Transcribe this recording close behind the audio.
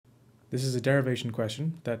This is a derivation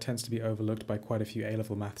question that tends to be overlooked by quite a few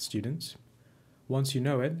A-level math students. Once you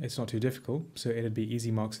know it, it's not too difficult, so it'd be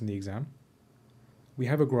easy marks in the exam. We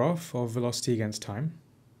have a graph of velocity against time.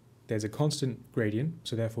 There's a constant gradient,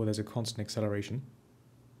 so therefore there's a constant acceleration.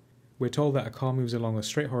 We're told that a car moves along a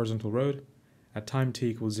straight horizontal road. At time t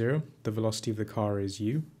equals 0, the velocity of the car is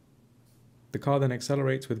u. The car then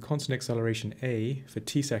accelerates with constant acceleration a for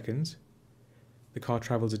t seconds. The car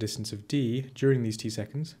travels a distance of d during these t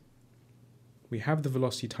seconds. We have the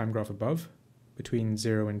velocity time graph above, between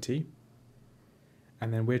 0 and t.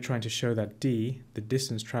 And then we're trying to show that d, the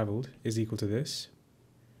distance traveled, is equal to this.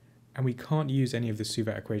 And we can't use any of the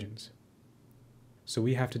Suvat equations. So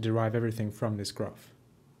we have to derive everything from this graph.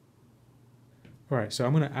 Alright, so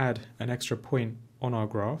I'm going to add an extra point on our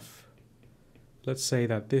graph. Let's say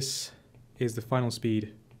that this is the final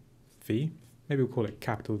speed v. Maybe we'll call it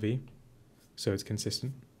capital V, so it's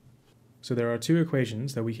consistent. So there are two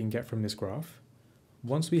equations that we can get from this graph.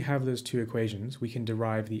 Once we have those two equations, we can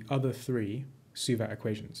derive the other three Suvat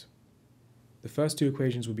equations. The first two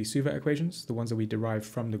equations will be Suvat equations, the ones that we derive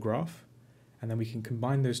from the graph, and then we can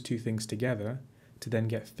combine those two things together to then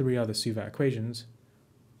get three other Suvat equations,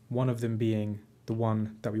 one of them being the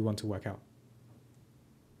one that we want to work out.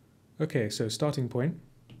 Okay, so starting point.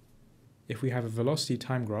 If we have a velocity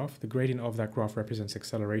time graph, the gradient of that graph represents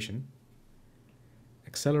acceleration.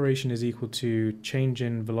 Acceleration is equal to change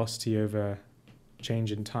in velocity over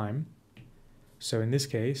change in time. So in this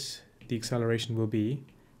case, the acceleration will be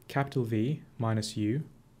capital V minus u,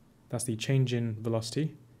 that's the change in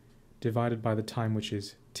velocity, divided by the time, which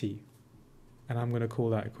is t. And I'm going to call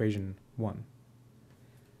that equation 1.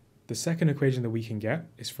 The second equation that we can get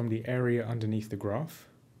is from the area underneath the graph.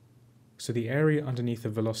 So the area underneath the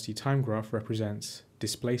velocity time graph represents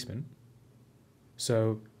displacement.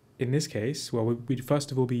 So in this case, well, we'd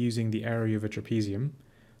first of all be using the area of a trapezium.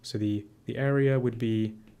 So the area would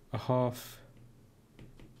be a half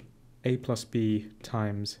a plus b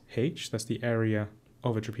times h, that's the area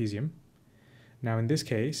of a trapezium. Now in this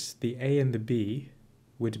case, the a and the b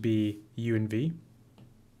would be u and v,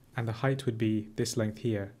 and the height would be this length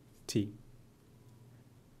here, t.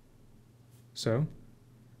 So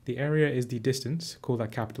the area is the distance, call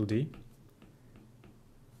that capital D.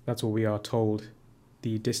 That's what we are told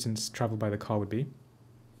the distance traveled by the car would be.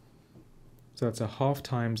 So that's a half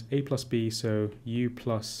times a plus b, so u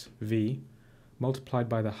plus v, multiplied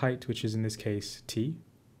by the height, which is in this case t.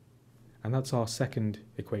 And that's our second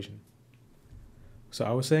equation. So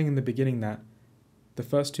I was saying in the beginning that the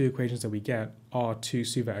first two equations that we get are two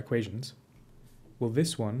Suvat equations. Well,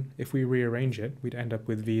 this one, if we rearrange it, we'd end up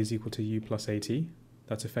with v is equal to u plus at.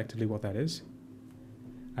 That's effectively what that is.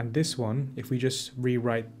 And this one, if we just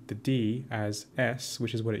rewrite the d as s,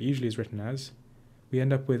 which is what it usually is written as, we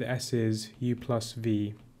end up with s is u plus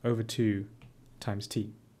v over 2 times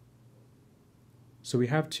t. So we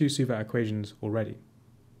have two Suvat equations already.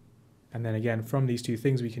 And then again, from these two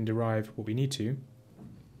things, we can derive what we need to.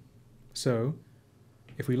 So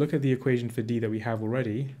if we look at the equation for d that we have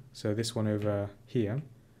already, so this one over here,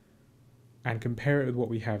 and compare it with what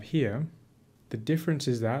we have here, the difference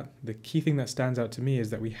is that the key thing that stands out to me is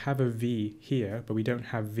that we have a v here, but we don't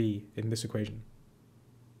have v in this equation.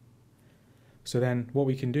 So then what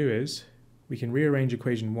we can do is we can rearrange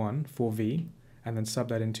equation 1 for v and then sub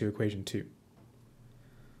that into equation 2.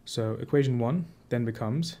 So equation 1 then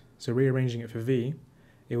becomes, so rearranging it for v,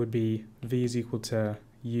 it would be v is equal to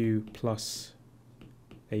u plus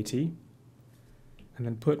at, and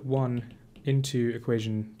then put 1 into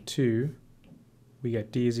equation 2, we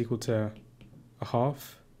get d is equal to a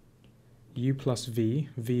half u plus v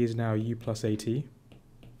is now u plus at.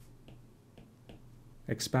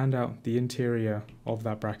 Expand out the interior of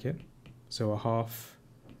that bracket, so a half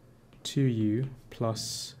 2u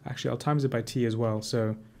plus, actually I'll times it by t as well,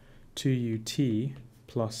 so 2ut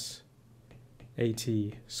plus at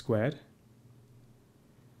squared.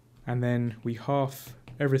 And then we half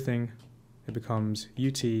everything, it becomes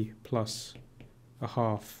ut plus a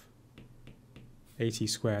half at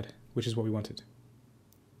squared, which is what we wanted.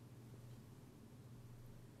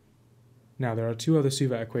 Now there are two other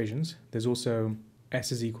Suvat equations. There's also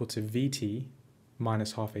s is equal to vt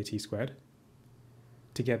minus half at squared.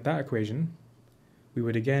 To get that equation, we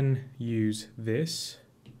would again use this,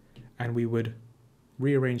 and we would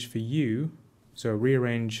rearrange for u, so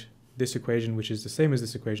rearrange this equation, which is the same as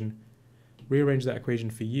this equation, rearrange that equation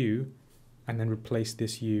for u, and then replace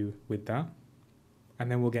this u with that. And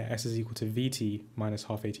then we'll get s is equal to vt minus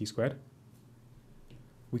half at squared.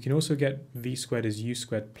 We can also get v squared as u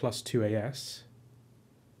squared plus 2as.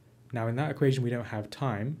 Now in that equation we don't have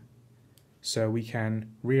time, so we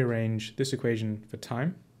can rearrange this equation for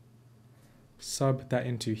time, sub that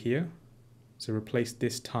into here. So replace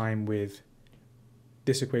this time with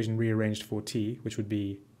this equation rearranged for t, which would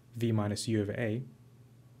be v minus u over a.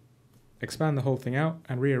 Expand the whole thing out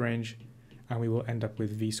and rearrange, and we will end up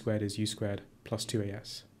with v squared is u squared plus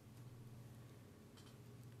 2as.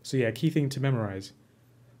 So yeah, key thing to memorize.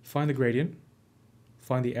 Find the gradient,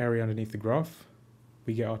 find the area underneath the graph.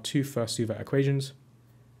 We get our two first Suvat equations.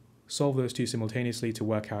 Solve those two simultaneously to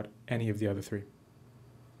work out any of the other three.